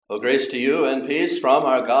O grace to you and peace from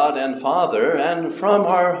our God and Father and from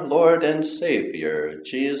our Lord and Savior,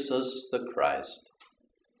 Jesus the Christ.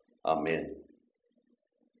 Amen.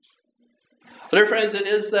 Dear friends, it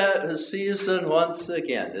is that season once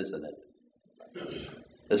again, isn't it?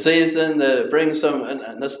 A season that brings some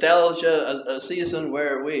nostalgia, a season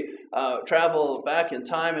where we travel back in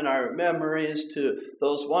time in our memories to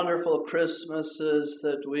those wonderful Christmases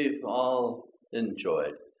that we've all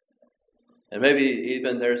enjoyed. And maybe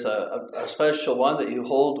even there's a special one that you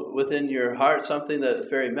hold within your heart, something that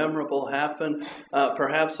very memorable happened,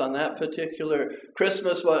 perhaps on that particular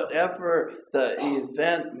Christmas, whatever the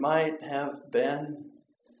event might have been.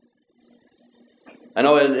 I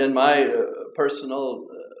know in my personal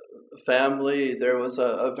family, there was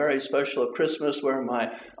a very special Christmas where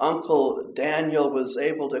my Uncle Daniel was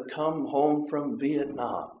able to come home from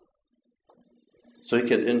Vietnam so he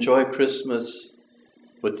could enjoy Christmas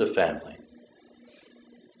with the family.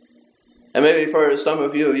 And maybe for some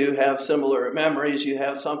of you, you have similar memories. You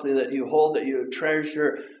have something that you hold, that you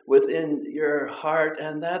treasure within your heart.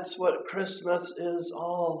 And that's what Christmas is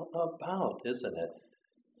all about, isn't it?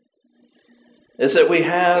 Is that we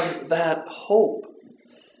have that hope.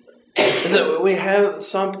 Is that we have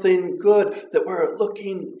something good that we're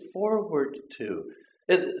looking forward to.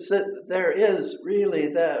 It's that there is really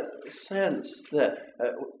that sense that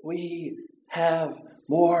we have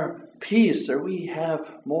more peace, or we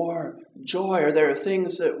have more joy, or there are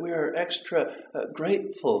things that we're extra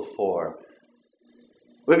grateful for.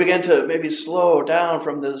 We begin to maybe slow down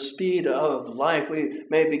from the speed of life. We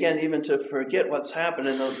may begin even to forget what's happened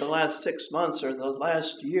in the last 6 months or the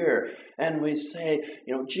last year. And we say,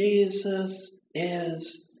 Jesus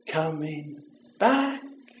is coming back,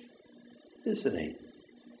 isn't he?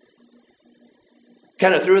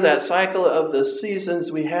 Kind of through that cycle of the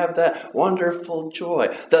seasons, we have that wonderful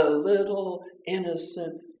joy. The little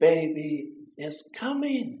innocent baby is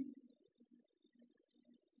coming.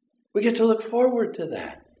 We get to look forward to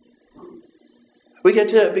that. We get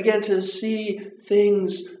to begin to see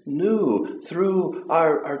things new through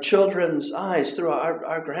our children's eyes, through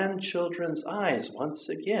our grandchildren's eyes once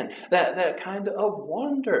again. That kind of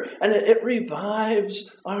wonder. And it revives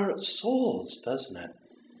our souls, doesn't it?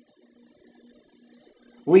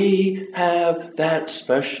 We have that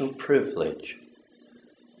special privilege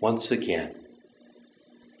once again.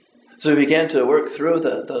 So we began to work through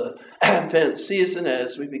the Advent season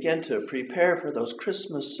as we began to prepare for those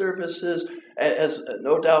Christmas services. As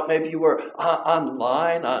no doubt maybe you were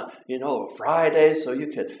online on Friday, so you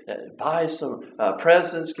could buy some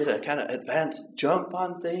presents, get a kind of advanced jump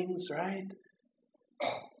on things, right?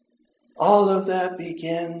 All of that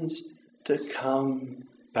begins to come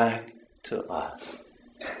back to us.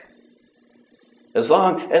 As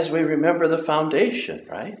long as we remember the foundation,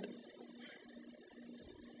 right?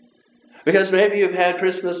 Because maybe you've had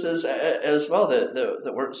Christmases as well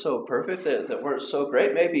that weren't so perfect, that weren't so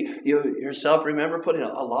great. Maybe you yourself remember putting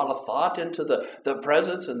a lot of thought into the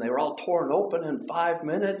presents, and they were all torn open in 5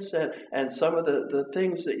 minutes. And some of the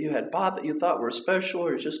things that you had bought that you thought were special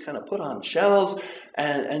were just kind of put on shelves.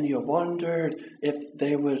 And you wondered if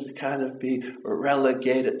they would kind of be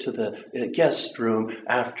relegated to the guest room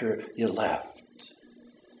after you left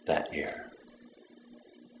that year.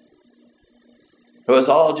 It was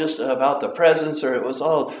all just about the presents, or it was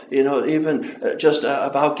all, even just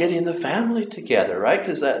about getting the family together, right?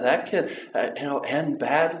 Because that can, end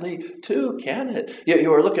badly too, can it? You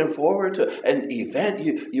were looking forward to an event.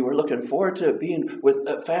 You were looking forward to being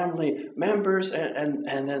with family members, and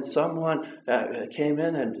then someone came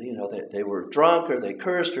in and, they were drunk, or they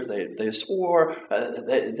cursed, or they swore.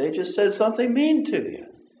 They just said something mean to you.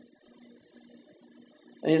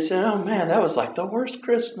 And you said, oh man, that was like the worst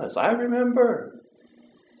Christmas. I remember.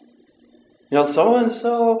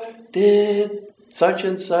 So-and-so did such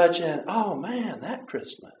and such, and oh man, that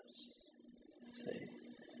Christmas. See?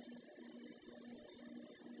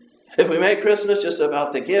 If we make Christmas just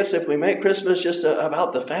about the gifts, if we make Christmas just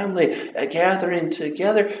about the family gathering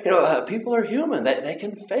together, people are human. They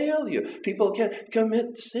can fail you. People can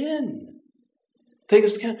commit sin.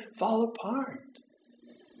 Things can fall apart.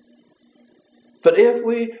 But if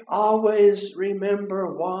we always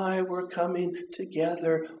remember why we're coming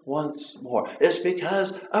together once more, it's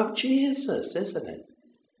because of Jesus, isn't it?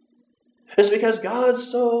 It's because God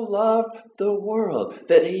so loved the world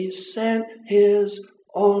that he sent his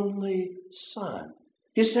only Son.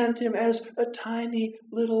 He sent him as a tiny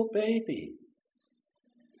little baby.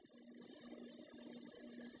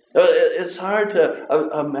 It's hard to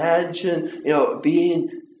imagine, being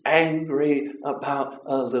angry about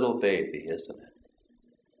a little baby, isn't it?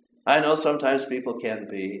 I know sometimes people can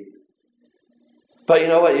be. But you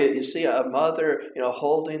know what? You see a mother,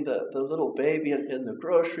 holding the little baby in the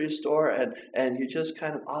grocery store, and you just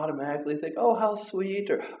kind of automatically think, oh, how sweet,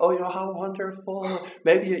 or, oh, how wonderful.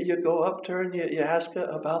 Maybe you go up to her and you ask her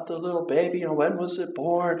about the little baby, when was it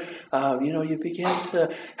born? You begin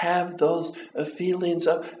to have those feelings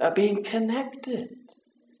of being connected.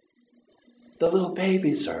 The little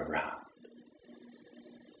babies are around.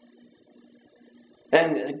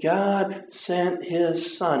 And God sent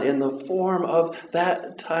his Son in the form of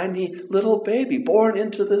that tiny little baby born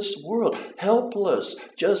into this world, helpless,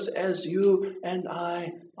 just as you and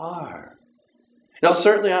I are. Now,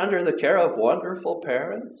 certainly under the care of wonderful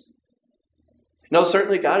parents. No,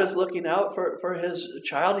 certainly God is looking out for his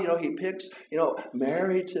child. He picks,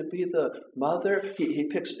 Mary to be the mother. He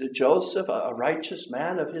picks Joseph, a righteous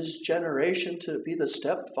man of his generation, to be the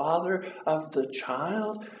stepfather of the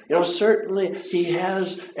child. Certainly he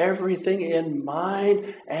has everything in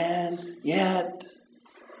mind, and yet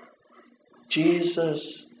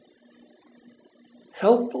Jesus,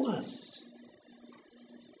 helpless.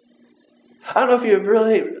 I don't know if you've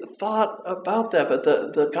really thought about that, but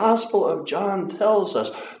the Gospel of John tells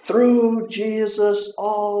us, through Jesus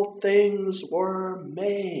all things were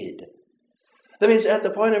made. That means at the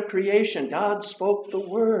point of creation, God spoke the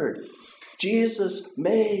word. Jesus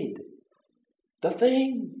made the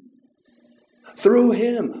thing. Through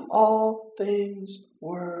him, all things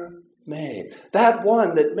were made. That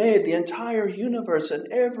one that made the entire universe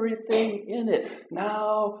and everything in it,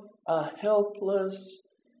 now a helpless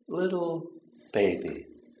little baby.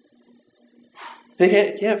 He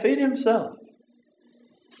can't feed himself.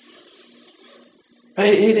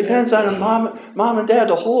 He depends on a mom and dad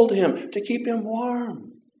to hold him, to keep him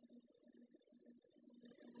warm.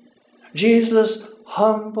 Jesus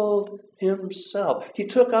humbled himself. He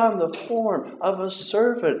took on the form of a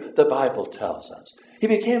servant, the Bible tells us. He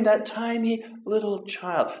became that tiny little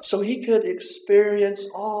child so he could experience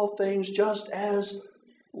all things just as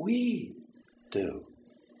we do.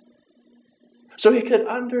 So he could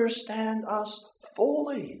understand us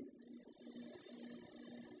fully.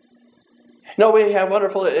 We have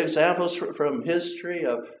wonderful examples from history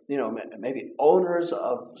of, maybe owners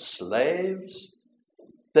of slaves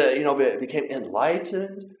that, became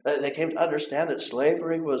enlightened. They came to understand that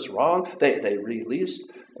slavery was wrong. They released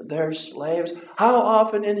their slaves. How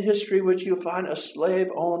often in history would you find a slave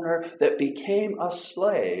owner that became a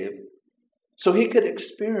slave so he could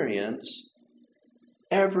experience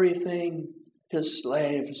everything his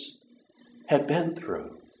slaves had been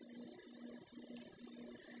through?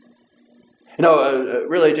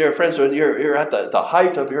 Really, dear friends, when you're at the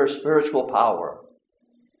height of your spiritual power,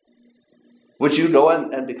 would you go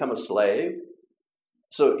and become a slave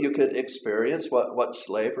so you could experience what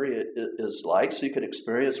slavery is like, so you could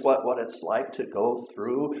experience what it's like to go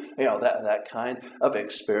through that kind of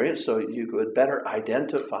experience, so you could better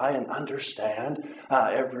identify and understand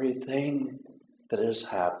everything that has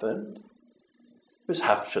happened?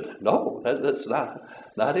 No, that's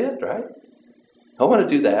not it, right? I don't want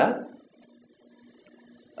to do that.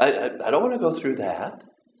 I don't want to go through that.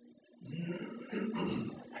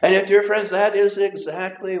 And yet, dear friends, that is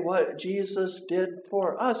exactly what Jesus did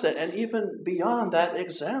for us. And even beyond that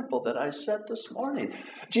example that I set this morning.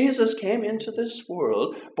 Jesus came into this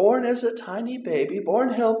world, born as a tiny baby,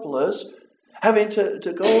 born helpless, having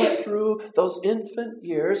to go through those infant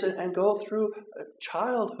years and go through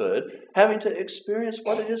childhood, having to experience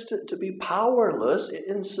what it is to be powerless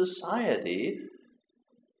in society,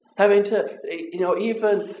 having to,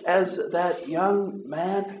 even as that young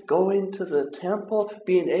man going to the temple,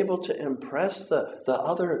 being able to impress the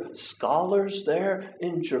other scholars there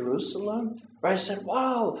in Jerusalem. Right? I said,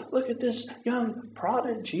 wow, look at this young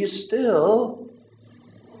prodigy still.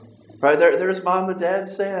 Right? There's mom and dad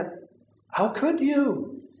saying, how could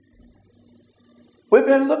you? We've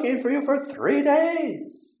been looking for you for 3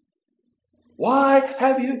 days. Why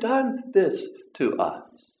have you done this to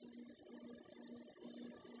us?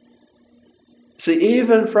 See,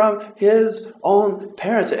 even from his own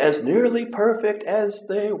parents, as nearly perfect as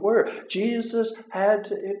they were, Jesus had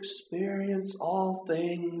to experience all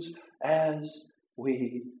things as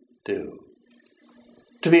we do.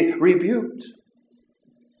 To be rebuked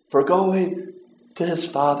for going to his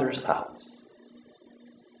Father's house.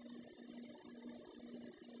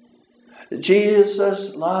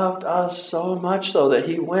 Jesus loved us so much, though, that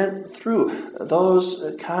he went through those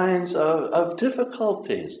kinds of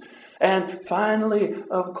difficulties. And finally,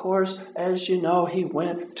 of course, as you know, he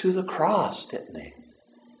went to the cross, didn't he?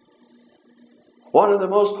 One of the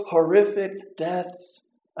most horrific deaths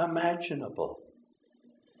imaginable.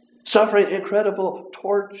 suffering incredible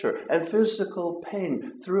torture and physical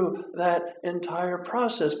pain through that entire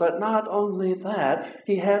process. But not only that,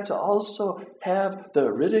 he had to also have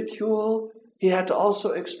the ridicule. He had to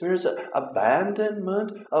also experience the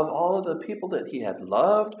abandonment of all of the people that he had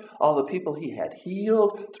loved, all the people he had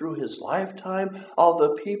healed through his lifetime, all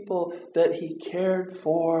the people that he cared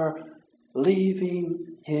for,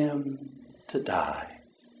 leaving him to die.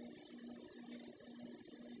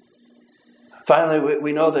 Finally,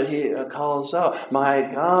 we know that he calls out, my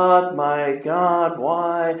God,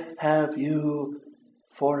 why have you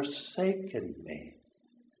forsaken me?"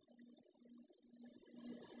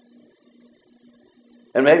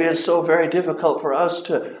 And maybe it's so very difficult for us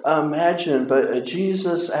to imagine, but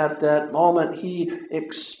Jesus at that moment, he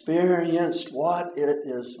experienced what it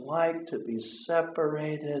is like to be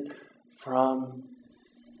separated from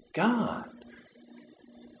God.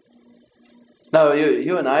 Now,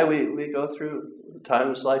 you and I, we go through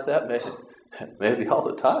times like that, maybe all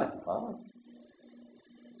the time. Huh?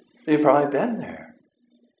 You've probably been there.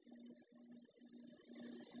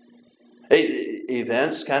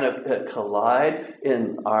 Events kind of collide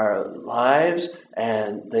in our lives,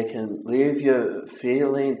 and they can leave you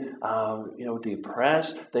feeling,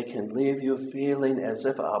 depressed. They can leave you feeling as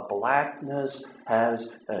if a blackness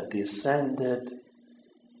has descended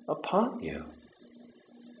upon you.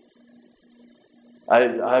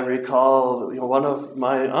 I recall one of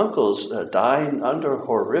my uncles dying under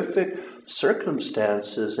horrific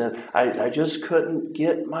circumstances, and I just couldn't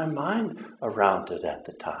get my mind around it at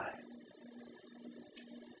the time.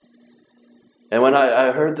 And when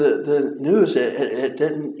I heard the news, it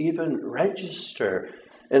didn't even register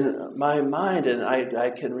in my mind. And I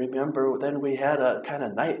can remember then we had a kind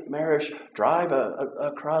of nightmarish drive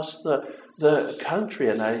across the country,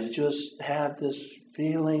 and I just had this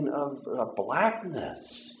feeling of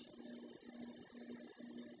blackness.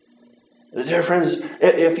 Dear friends,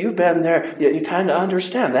 if you've been there, you kind of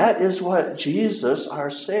understand. That is what Jesus, our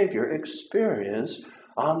Savior, experienced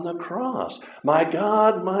on the cross. My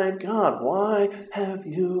God, why have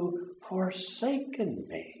you forsaken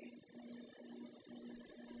me?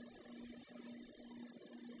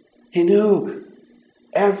 He knew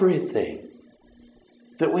everything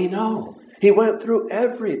that we know. He went through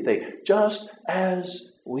everything just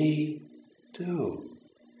as we do.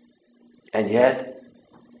 And yet,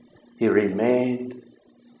 he remained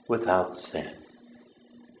without sin.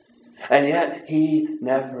 And yet, he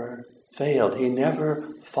never failed. He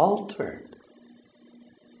never faltered.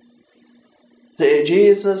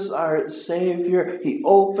 Jesus, our Savior, he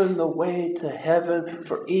opened the way to heaven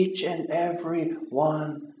for each and every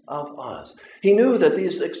one of us. He knew that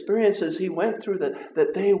these experiences he went through,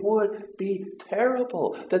 that they would be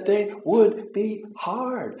terrible, that they would be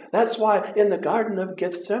hard. That's why in the Garden of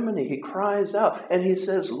Gethsemane, he cries out and he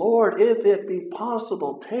says, "Lord, if it be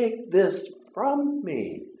possible, take this from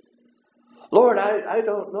me. Lord, I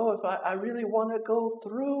don't know if I really want to go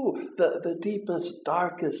through the deepest,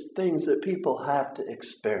 darkest things that people have to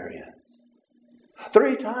experience."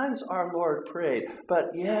 3 times our Lord prayed,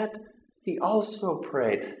 but yet he also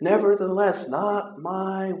prayed, "Nevertheless, not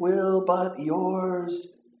my will, but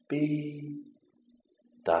yours be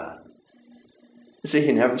done." You see,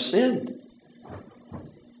 he never sinned.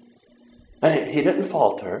 And he didn't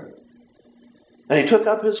falter. And he took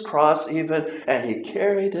up his cross even, and he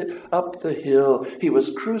carried it up the hill. He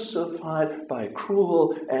was crucified by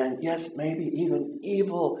cruel and, yes, maybe even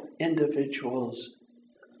evil individuals.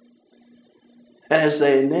 And as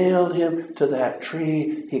they nailed him to that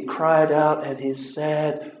tree, he cried out and he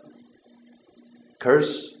said,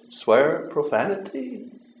 "Curse, swear,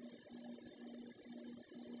 profanity?"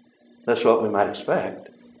 That's what we might expect.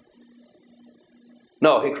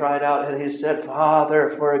 No, he cried out and he said, "Father,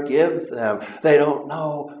 forgive them. They don't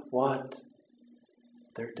know what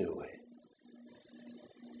they're doing."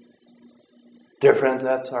 Dear friends,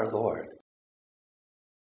 that's our Lord.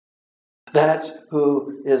 That's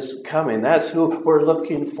who is coming. That's who we're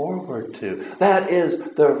looking forward to. That is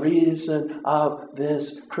the reason of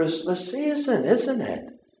this Christmas season, isn't it?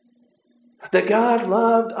 That God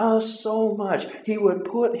loved us so much, he would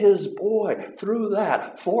put his boy through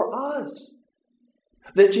that for us.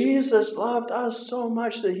 That Jesus loved us so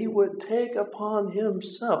much that he would take upon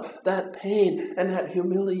himself that pain and that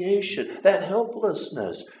humiliation, that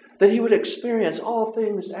helplessness, that he would experience all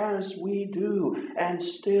things as we do and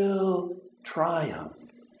still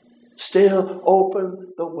triumph, still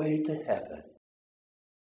open the way to heaven,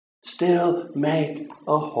 still make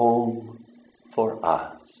a home for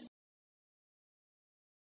us.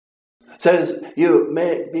 It says you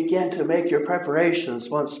may begin to make your preparations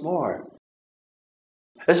once more.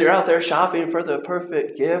 As you're out there shopping for the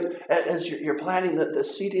perfect gift, as you're planning the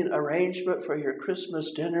seating arrangement for your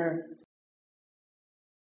Christmas dinner,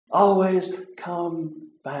 always come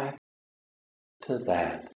back to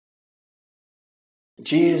that.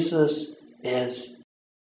 Jesus is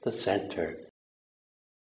the center.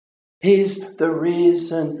 He's the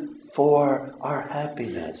reason for our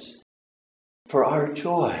happiness, for our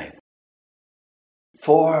joy,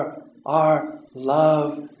 for our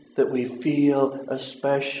love that we feel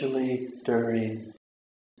especially during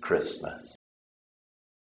Christmas.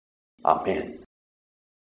 Amen.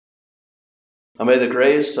 And may the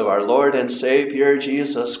grace of our Lord and Savior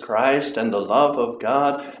Jesus Christ and the love of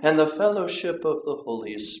God and the fellowship of the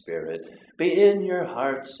Holy Spirit be in your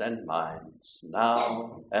hearts and minds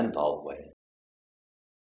now and always.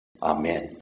 Amen.